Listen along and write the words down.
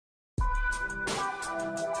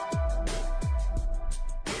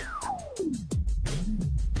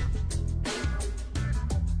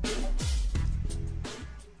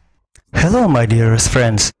Hello my dearest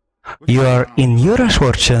friends, you are in Yuri's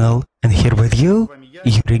World channel and here with you,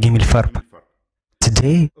 Yuri Gimelfarb.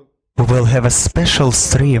 Today we will have a special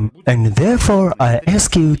stream and therefore I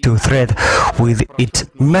ask you to thread with it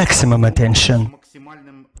maximum attention.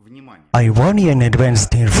 I warn you in advance,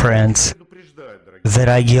 dear friends, that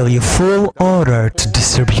I give you full order to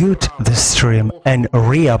distribute the stream and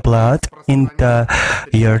re-upload into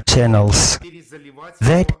your channels.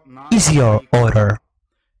 That is your order.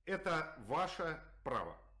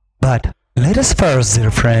 But let us first, dear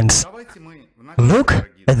friends, look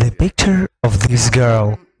at the picture of this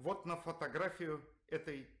girl.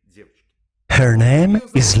 Her name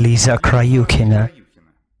is Lisa Krayukhina.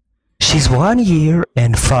 She's 1 year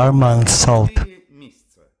and 4 months old.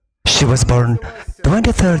 She was born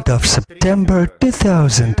 23rd of September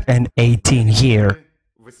 2018 year.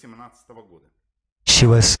 She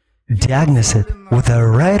was diagnosed with a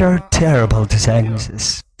rather terrible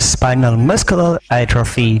diagnosis, spinal muscular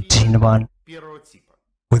atrophy gene 1.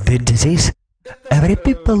 With this disease, every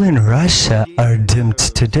people in Russia are doomed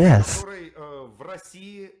to death.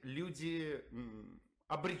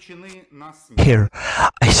 Here,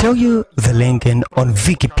 I show you the link on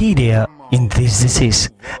Wikipedia in this disease,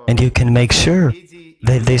 and you can make sure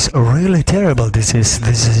that this really terrible disease,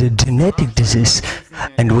 this is a genetic disease,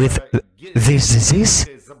 and with this disease,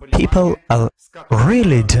 people are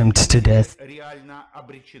really doomed to death.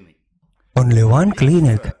 Only one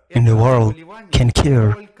clinic in the world can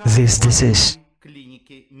cure this disease.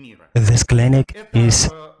 This clinic is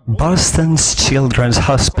Boston's Children's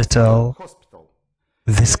Hospital.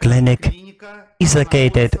 This clinic is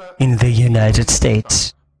located in the United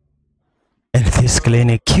States. And this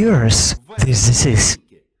clinic cures this disease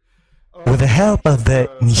with the help of the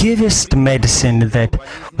newest medicine that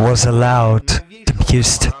was allowed to be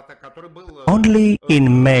used only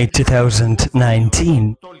in May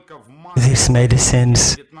 2019. This medicine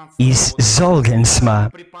is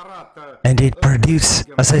Zolgensma, and it produces,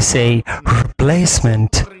 as I say,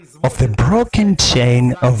 replacement of the broken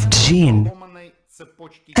chain of gene,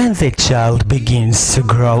 and the child begins to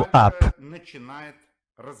grow up.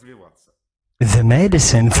 The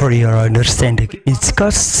medicine, for your understanding, it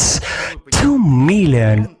costs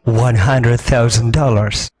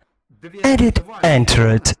 $2,100,000, and it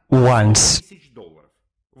entered once.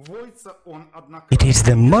 It is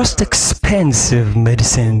the most expensive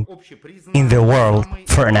medicine in the world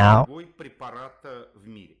for now.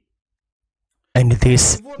 And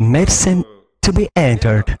this medicine to be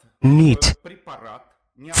entered need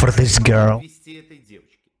for this girl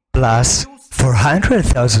plus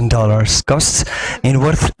 $400,000 costs in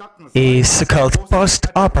what is called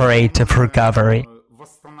post-operative recovery.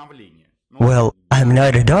 Well, I'm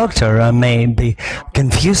not a doctor, I may be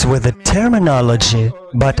confused with the terminology,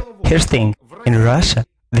 but here's the thing, in Russia,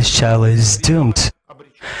 this child is doomed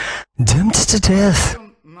to death.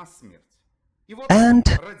 And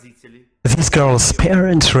this girl's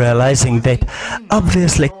parents, realizing that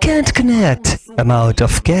obviously can't connect amount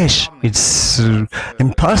of cash, it's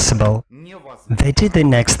impossible, they did the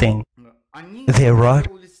next thing. They wrote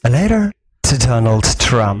a letter to Donald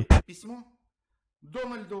Trump.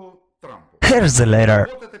 Here's the letter.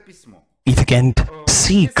 If you can't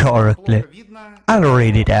see correctly, I'll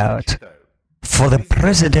read it out. For the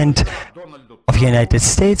President of the United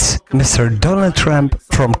States, Mr. Donald Trump,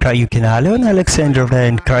 from Krayukhina Alena Alexandrovna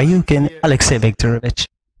and Krayukhin Alexey Viktorovich.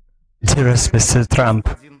 Dearest Mr. Trump,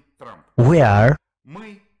 we are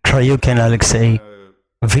Krayukhin Alexey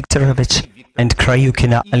Viktorovich and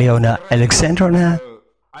Krayukhina Alena Alexandrovna.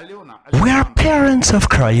 We are parents of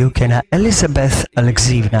Krayukhina Elizabeth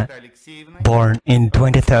Alexeyevna, born in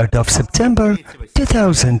 23rd of September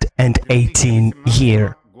 2018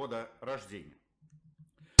 year.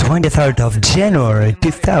 23rd of January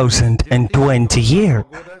 2020 year,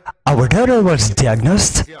 our daughter was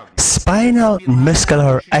diagnosed spinal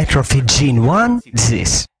muscular atrophy gene 1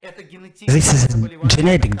 disease. This is a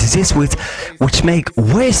genetic disease which make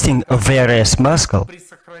wasting of various muscle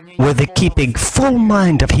with the keeping full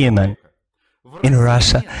mind of human. In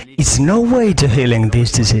Russia, it's no way to healing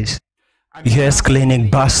this disease. US clinic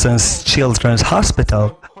Boston's Children's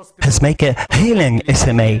Hospital has made a healing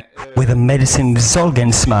SMA with a medicine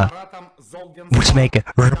Zolgensma, which make a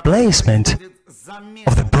replacement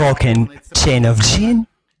of the broken chain of gene,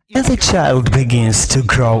 and the child begins to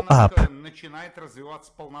grow up.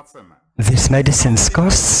 This medicine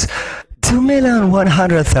costs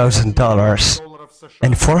 $2,100,000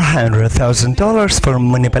 and $400,000 for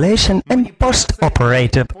manipulation and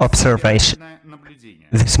post-operative observation.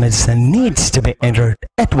 This medicine needs to be entered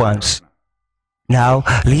at once. Now,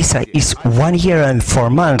 Lisa is 1 year and 4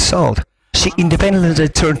 months old, She independently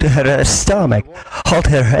turned to her stomach, hold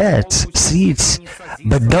her head, sits,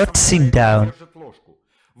 but not sit down.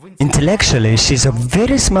 Intellectually, she's a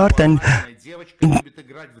very smart and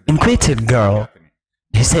inquisitive girl.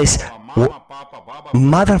 He says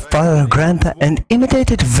mother, father, grandpa, and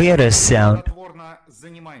imitated various sound.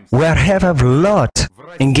 We have a lot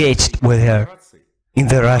engaged with her. In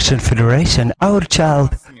the Russian Federation, our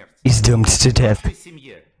child is doomed to death.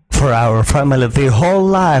 For our family, the whole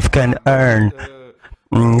life can earn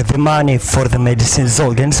the money for the medicine's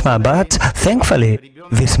organism, but thankfully,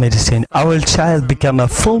 this medicine, our child become a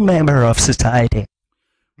full member of society.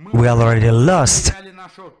 We already lost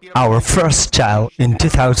our first child in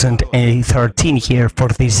 2013 here for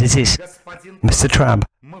this disease. Mr. Trump,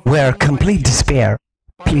 we are in complete despair.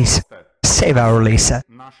 Please, save our Lisa.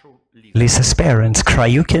 Lisa's parents,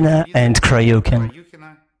 Krayukhina and Krayukhin.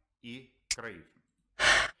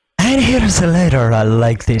 And here's a letter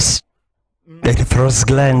like this. At first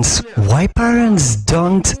glance, why parents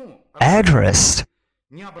don't address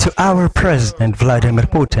to our President Vladimir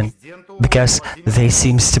Putin? Because they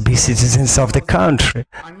seem to be citizens of the country,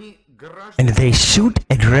 and they should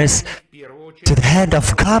address to the head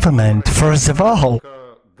of government first of all,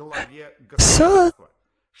 so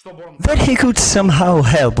that he could somehow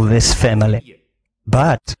help this family.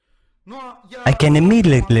 But I can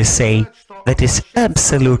immediately say that it's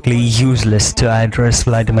absolutely useless to address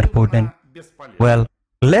Vladimir Putin. Well,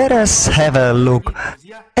 let us have a look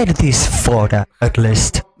at this photo at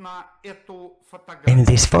least. In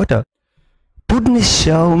this photo, Putin is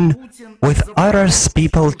shown with other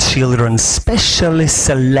people, children, specially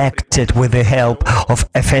selected with the help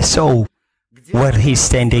of FSO, where he's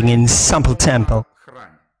standing in sample temple.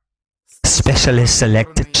 Specially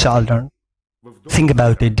selected children. Think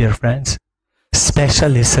about it, dear friends.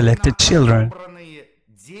 Specially selected children.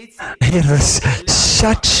 It was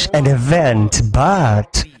such an event,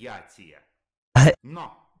 but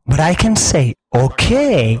I can say,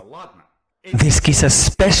 okay, this kid is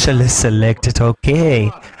specially selected,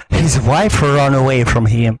 okay. His wife ran away from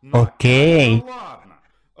him, okay.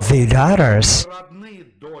 The daughters,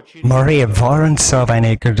 Maria Vorontsova and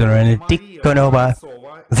Ekaterina Tikhonova,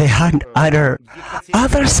 they had other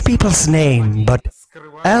people's name, but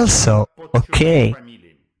also, okay.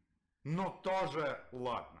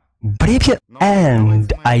 But if you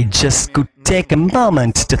end, I just could take a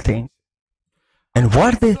moment to think. And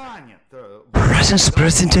what the Russian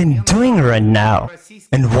president doing right now?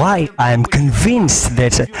 And why I'm convinced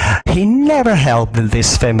that he never helped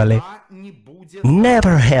this family,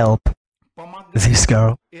 never helped this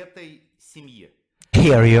girl.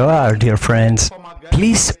 Here you are, dear friends.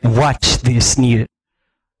 Please watch this news.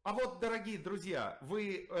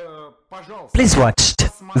 Please watch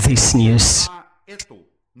this news.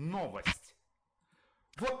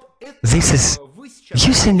 This is,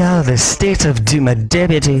 you see now the State of Duma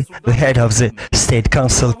deputy, the head of the State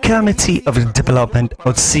Council Committee of Development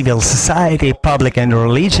of Civil Society, Public and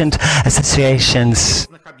Religion Associations,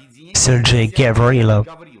 Sergei Gavrilov.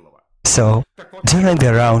 So, during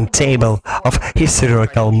the round table of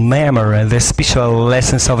historical memory, the special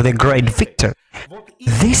lessons of the great victor,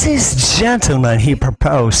 this is gentleman he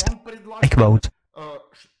proposed, I quote,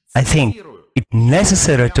 I think it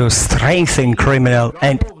necessary to strengthen criminal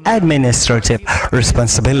and administrative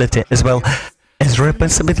responsibility as well as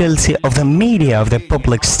responsibility of the media, of the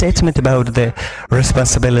public statement about the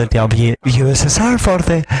responsibility of the USSR for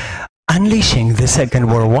the unleashing the Second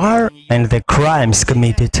World War and the crimes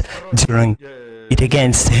committed during it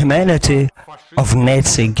against humanity of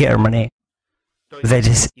Nazi Germany. That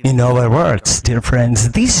is, in other words, dear friends,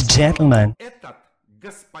 this gentleman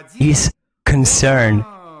is concerned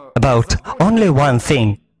about only one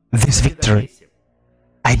thing, this victory.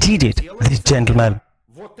 I did it, this gentleman,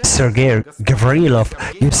 Sergei Gavrilov,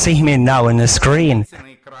 you see him now on the screen,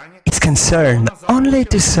 is concerned only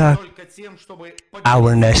to serve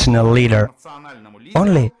our national leader,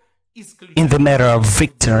 only in the matter of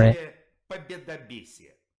victory.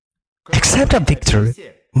 Except a victory,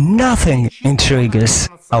 nothing intrigues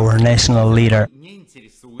our national leader,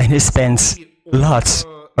 and he spends lots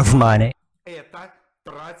of money.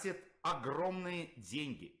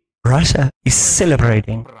 Russia is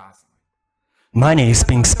celebrating. Money is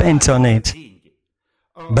being spent on it.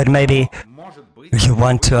 But maybe you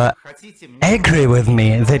want to agree with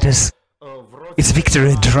me that it's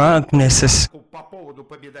victory drunkenness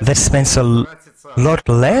that spends a lot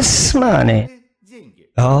less money.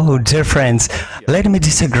 Oh, dear friends, let me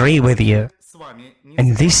disagree with you.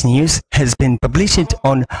 And this news has been published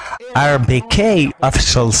on RBK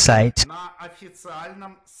official site.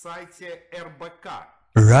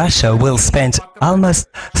 Russia will spend almost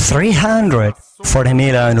 340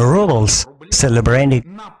 million rubles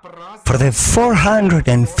celebrating for the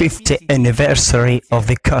 450th anniversary of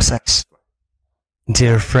the Cossacks.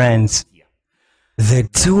 Dear friends, the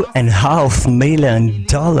 $2.5 million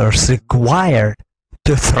required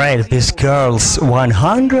to thread these girls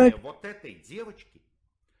 100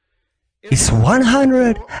 is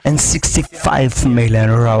 165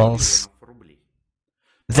 million rubles.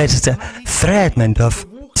 That is the threatment of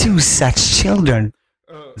 2 such children.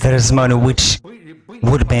 There is money which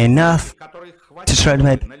would be enough to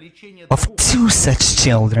treatment of 2 such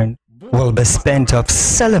children will be spent of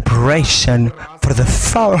celebration for the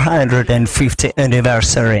 450th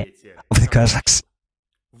anniversary of the Cossacks.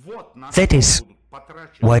 That is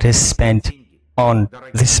what is spent on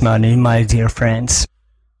this money, my dear friends.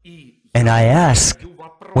 And I ask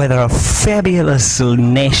whether a fabulous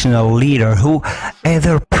national leader who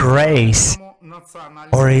either prays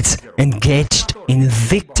or is engaged in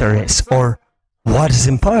victories, or what is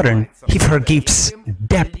important, he forgives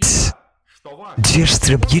debts,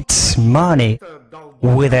 distributes money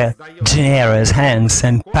with a generous hands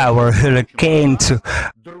and power hurricane to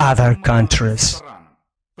other countries.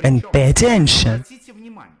 And pay attention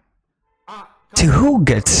to who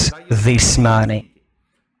gets this money.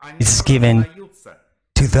 It's given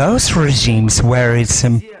to those regimes where it's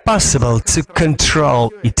impossible to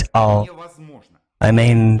control it all. I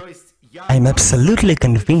mean, I'm absolutely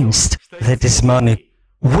convinced that this money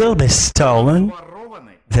will be stolen.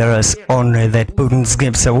 There is only that Putin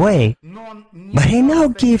gives away, but he now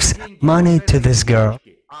gives money to this girl.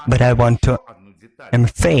 But I want to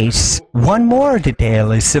emphasize one more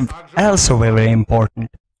detail is also very important.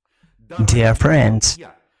 Dear friends,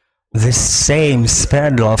 this same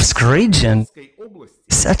Fedorov region,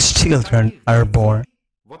 such children are born,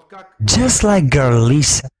 just like girl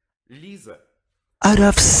Lisa. Out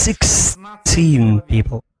of 16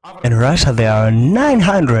 people in Russia, there are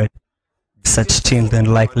 900 such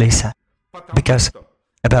children like Lisa, because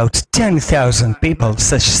about 10,000 people,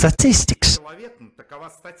 such statistics.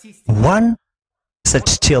 One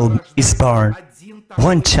such child is born,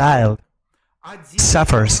 one child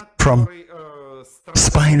suffers from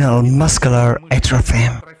spinal muscular atrophy,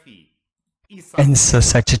 and so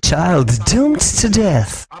such a child doomed to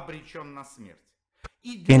death.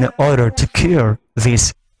 In order to cure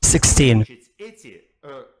these 16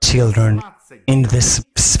 children in this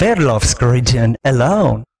Sverdlovsk region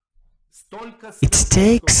alone, it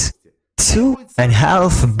takes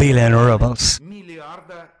 2.5 billion rubles.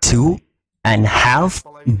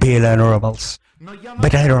 2.5 billion rubles.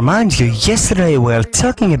 But I remind you, yesterday we were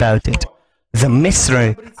talking about it. The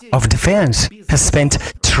Ministry of Defense has spent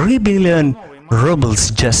 3 billion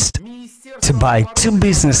rubles just to buy 2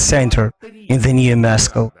 business centers in the new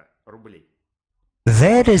Moscow.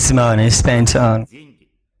 That is money spent on.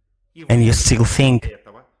 And you still think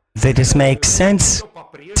that it makes sense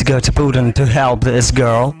to go to Putin to help this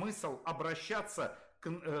girl?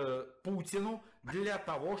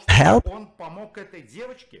 Help?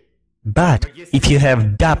 But if you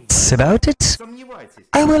have doubts about it,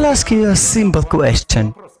 I will ask you a simple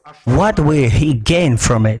question. What will he gain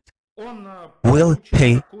from it? Will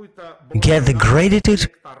he get the gratitude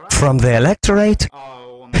from the electorate?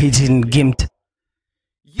 He didn't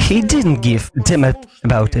give damn it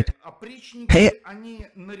about it. He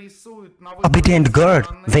obedient guard,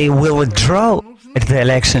 they will withdraw at the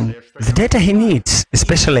election the data he needs,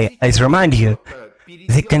 especially, I remind you,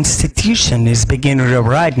 the constitution is being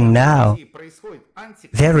rewritten now.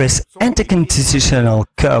 There is anti-constitutional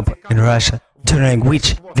coup in Russia, during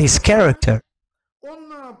which this character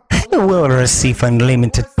will receive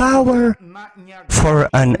unlimited power for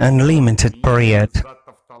an unlimited period.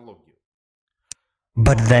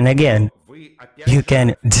 But then again, you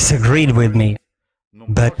can disagree with me,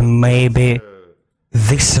 but maybe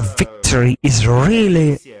this victory is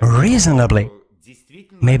really reasonably.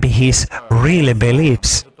 Maybe he really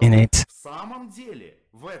believes in it.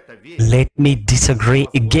 Let me disagree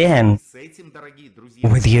again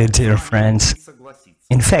with you, dear friends.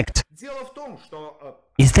 In fact,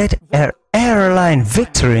 is that airline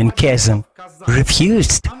Victor in Kazan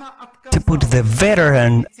refused to put the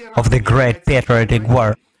veteran of the Great Patriotic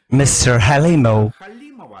War, Mr. Halimov,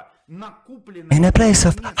 in a place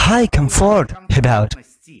of high comfort about,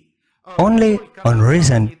 only on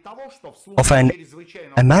reason of an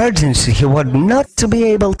emergency he was not to be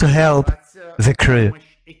able to help the crew.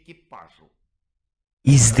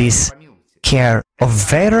 Is this care of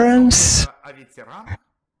veterans?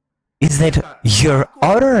 Is that you're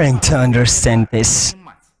ordering to understand this?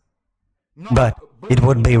 But it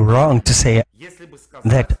would be wrong to say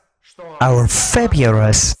that our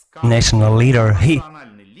fabulous national leader, he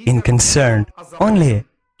is concerned only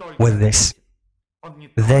with this.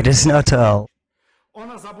 That is not all.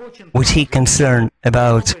 What he concerned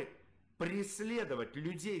about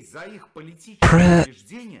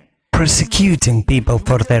persecuting people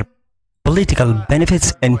for their political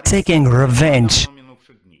benefits and taking revenge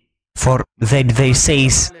for that they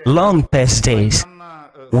says long past days.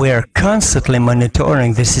 We are constantly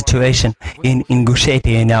monitoring the situation in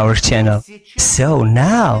Ingushetia in our channel. So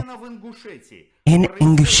now, in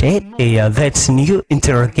Ingushetia, that's new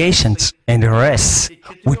interrogations and arrests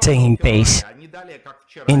were taking place.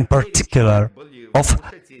 In particular, of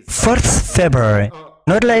 4th February,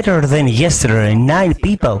 not later than yesterday, 9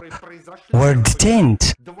 people were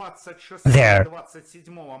detained there.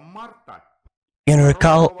 In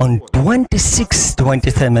recall, on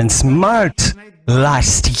 26-27 March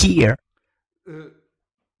last year,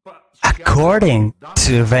 according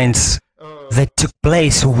to events that took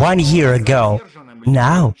place 1 year ago,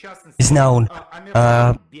 now is known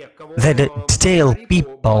that detailed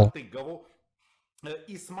people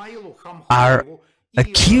are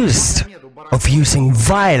accused of using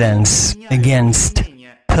violence against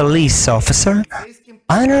police officer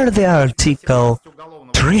under the Article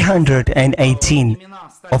 318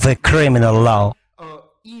 of the criminal law.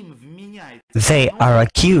 They are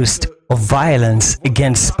accused of violence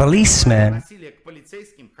against policemen.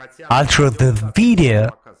 Although the video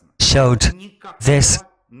showed this,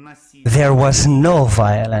 there was no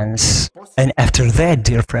violence. And after that,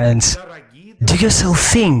 dear friends, do you still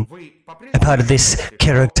think about this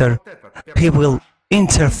character? He will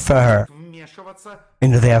interfere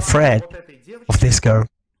in the affair of this girl.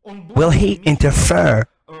 Will he interfere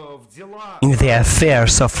in the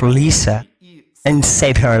affairs of Lisa and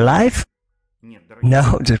save her life?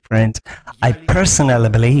 No, dear friend. I personally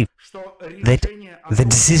believe that the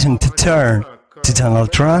decision to turn to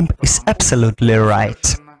Donald Trump is absolutely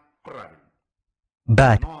right.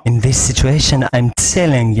 But in this situation, I'm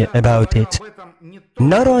telling you about it,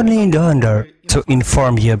 not only in order to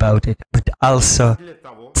inform you about it, but also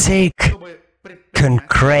take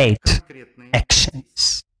concrete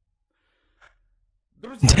actions.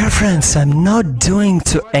 Dear friends, I'm not doing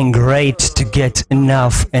to engrate to get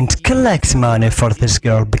enough and collect money for this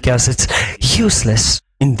girl, because it's useless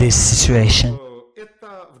in this situation.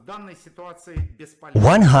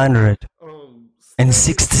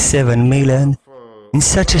 167 million in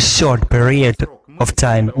such a short period of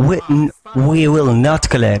time we will not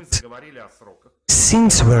collect.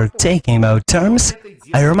 Since we're taking about terms,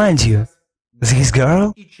 I remind you, this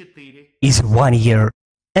girl is 1 year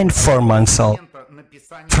and 4 months old.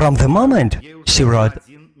 From the moment she wrote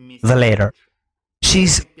the letter,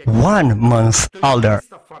 she's 1 month older.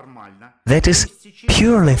 That is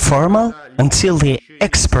purely formal until the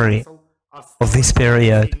expiry of this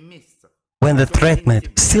period, when the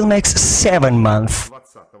treatment still makes 7 months.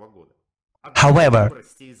 However,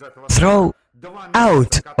 throw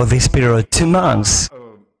out of this period 2 months,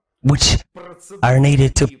 which are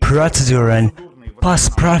needed to procedure and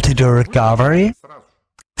post-procedure recovery.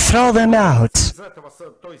 Throw them out.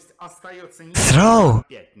 Throw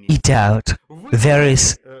it out. There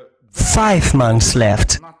is 5 months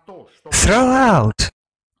left. Throw out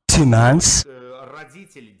 2 months,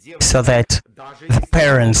 so that the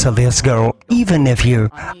parents of this girl, even if you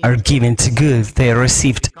are given to good, they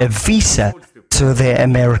received a visa to the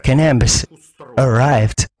American embassy,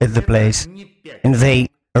 arrived at the place, and they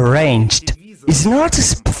arranged. It's not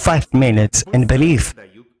just 5 minutes, and believe,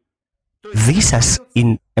 visas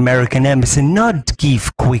in American embassy not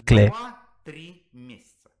give quickly.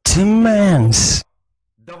 2 months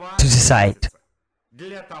to decide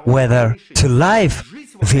whether to leave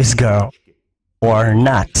this girl or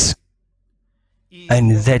not.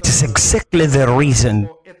 And that is exactly the reason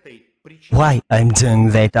why I'm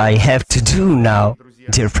doing that I have to do now,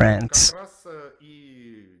 dear friends.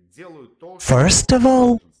 First of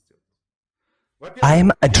all,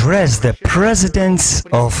 I'm address the President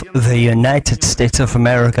of the United States of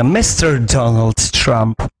America, Mr. Donald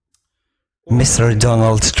Trump. Mr.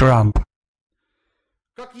 Donald Trump.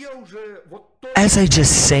 As I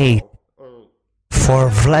just said, for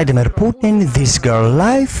Vladimir Putin, this girl's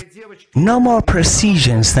life, no more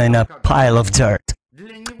precisions than a pile of dirt.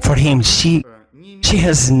 For him, she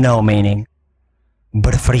has no meaning.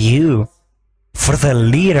 But for you, for the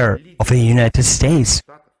leader of the United States,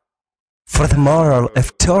 for the moral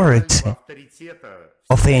authority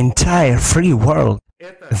of the entire free world,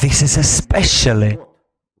 this is especially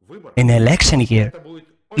in election year,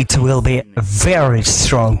 it will be a very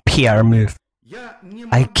strong PR move.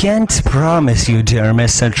 I can't promise you, dear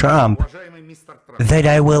Mr. Trump, that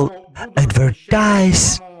I will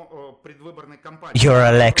advertise your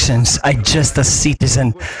elections. I'm just a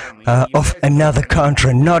citizen of another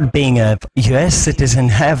country, not being a US citizen,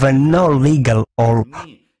 have no legal or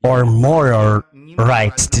moral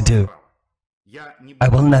rights to do. I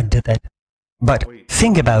will not do that. But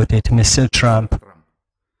think about it, Mr. Trump.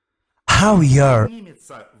 How your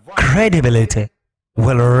credibility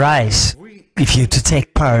will rise if you to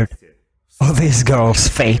take part of this girl's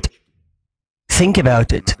fate. Think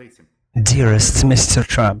about it, dearest Mr.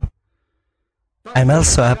 Trump. I'm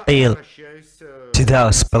also appeal to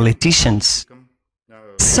those politicians,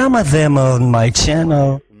 some of them on my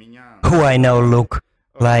channel, who I know look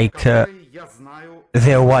like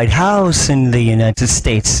their White House in the United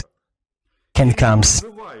States can come.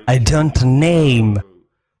 I don't name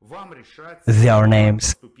their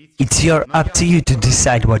names. It's up to you to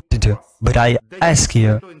decide what to do. But I ask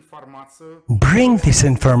you, bring this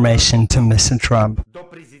information to Mr. Trump.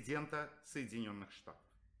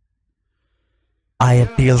 I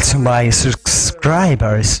appeal to my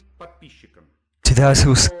subscribers, to those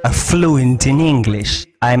who are fluent in English.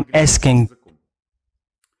 I'm asking,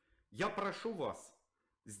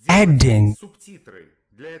 adding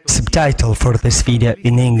subtitle for this video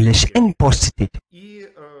in English and post it.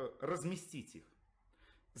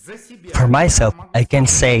 For myself, I can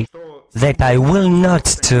say that I will not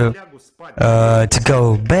to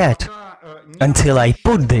go bed until I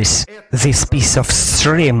put this piece of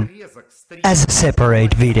stream as a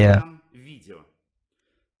separate video.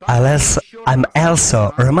 I'm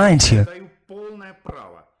also remind you,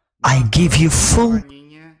 I give you full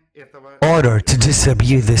order to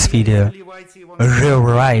distribute this video.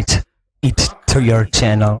 Rewrite it to your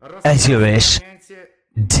channel as you wish.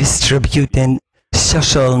 Distribute in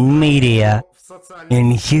social media,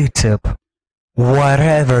 in YouTube,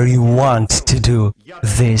 whatever you want to do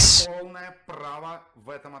this.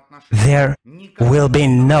 There will be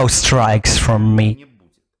no strikes from me.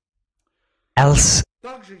 Else,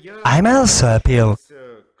 I'm also appeal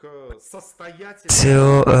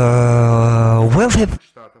to wealthy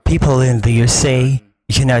people in the USA,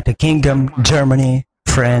 United Kingdom, Germany,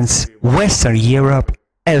 France, Western Europe,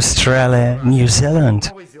 Australia, New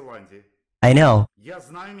Zealand. I know,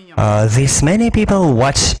 there's many people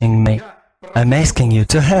watching me. I'm asking you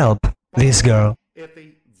to help this girl.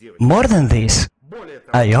 More than this,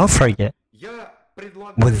 I offer you,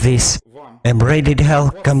 with this, I'm ready to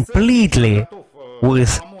help completely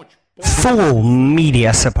with full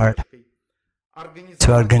media support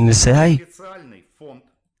to organize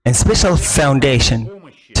a special foundation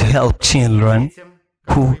to help children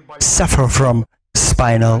who suffer from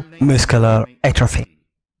spinal muscular atrophy.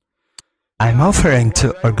 I'm offering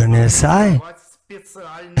to organize a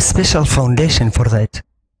special foundation for that,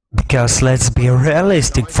 because let's be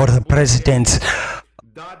realistic, for the President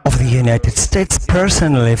of the United States,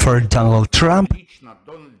 personally for Donald Trump,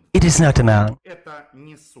 it is not a amount.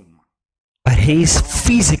 But he is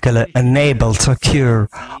physically unable to cure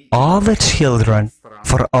all the children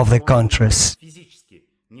for all the countries.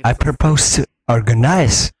 I propose to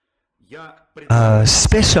organize a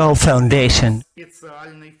special foundation,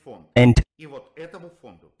 and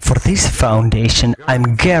for this foundation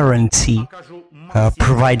I'm guarantee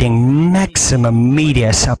providing maximum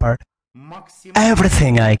media support,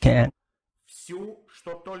 everything I can.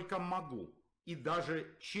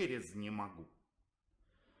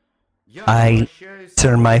 I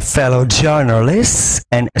turn my fellow journalists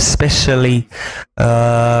and especially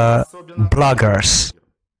bloggers.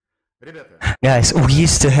 Guys, we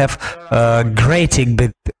used to have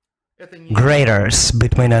graders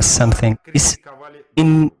between us. Something is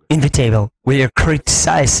inevitable. We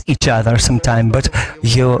criticize each other sometimes, but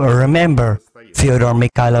you remember Fyodor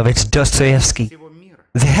Mikhailovich Dostoevsky.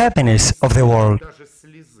 The happiness of the world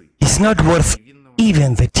is not worth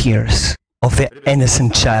even the tears of the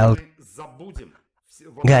innocent child.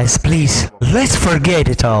 Guys, please, let's forget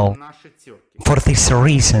it all. For these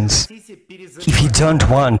reasons, if you don't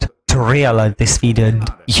want to realize this video,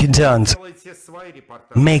 you don't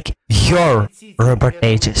make your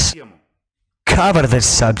reportages. Cover this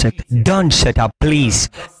subject, don't shut up, please.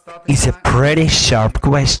 It's a pretty sharp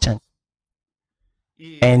question.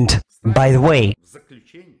 And, by the way,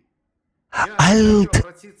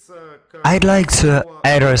 I'd like to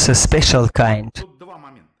address a special kind.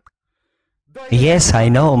 Yes, I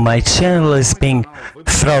know my channel is being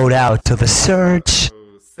thrown out to the search,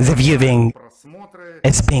 the viewing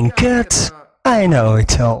is being cut, I know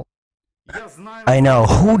it all. I know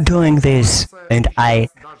who doing this, and I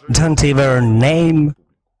don't even name.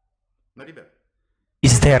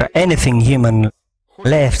 Is there anything human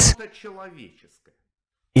left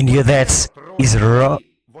in your that is raw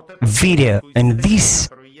video, and this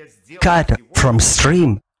cut from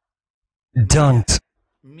stream, don't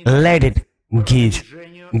let it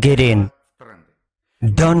get in.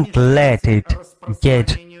 Don't let it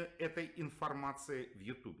get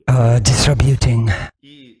distributing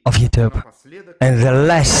of YouTube. And the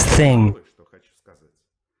last thing,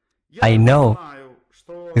 I know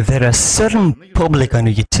there are certain public on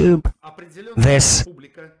YouTube that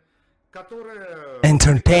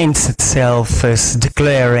entertains itself as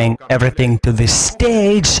declaring everything to the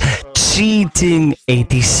stage, cheating,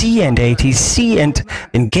 ATC and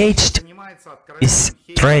engaged is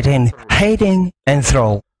threatening, hating and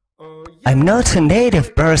troll. I'm not a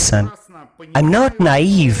native person. I'm not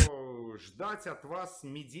naive.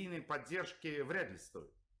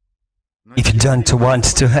 If you don't want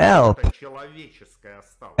to help,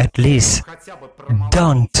 at least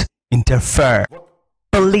don't interfere.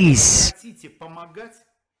 Please,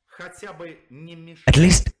 at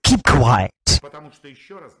least keep quiet.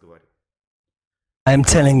 I'm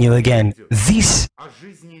telling you again, this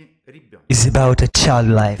is about a child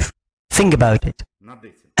life. Think about it.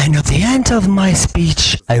 And at the end of my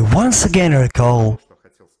speech, I once again recall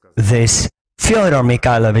this Fyodor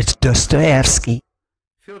Mikhailovich Dostoevsky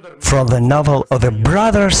from the novel of the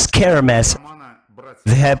Brothers Karamazov.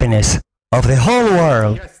 The happiness of the whole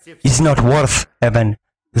world is not worth even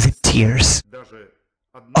the tears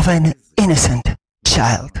of an innocent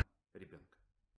child.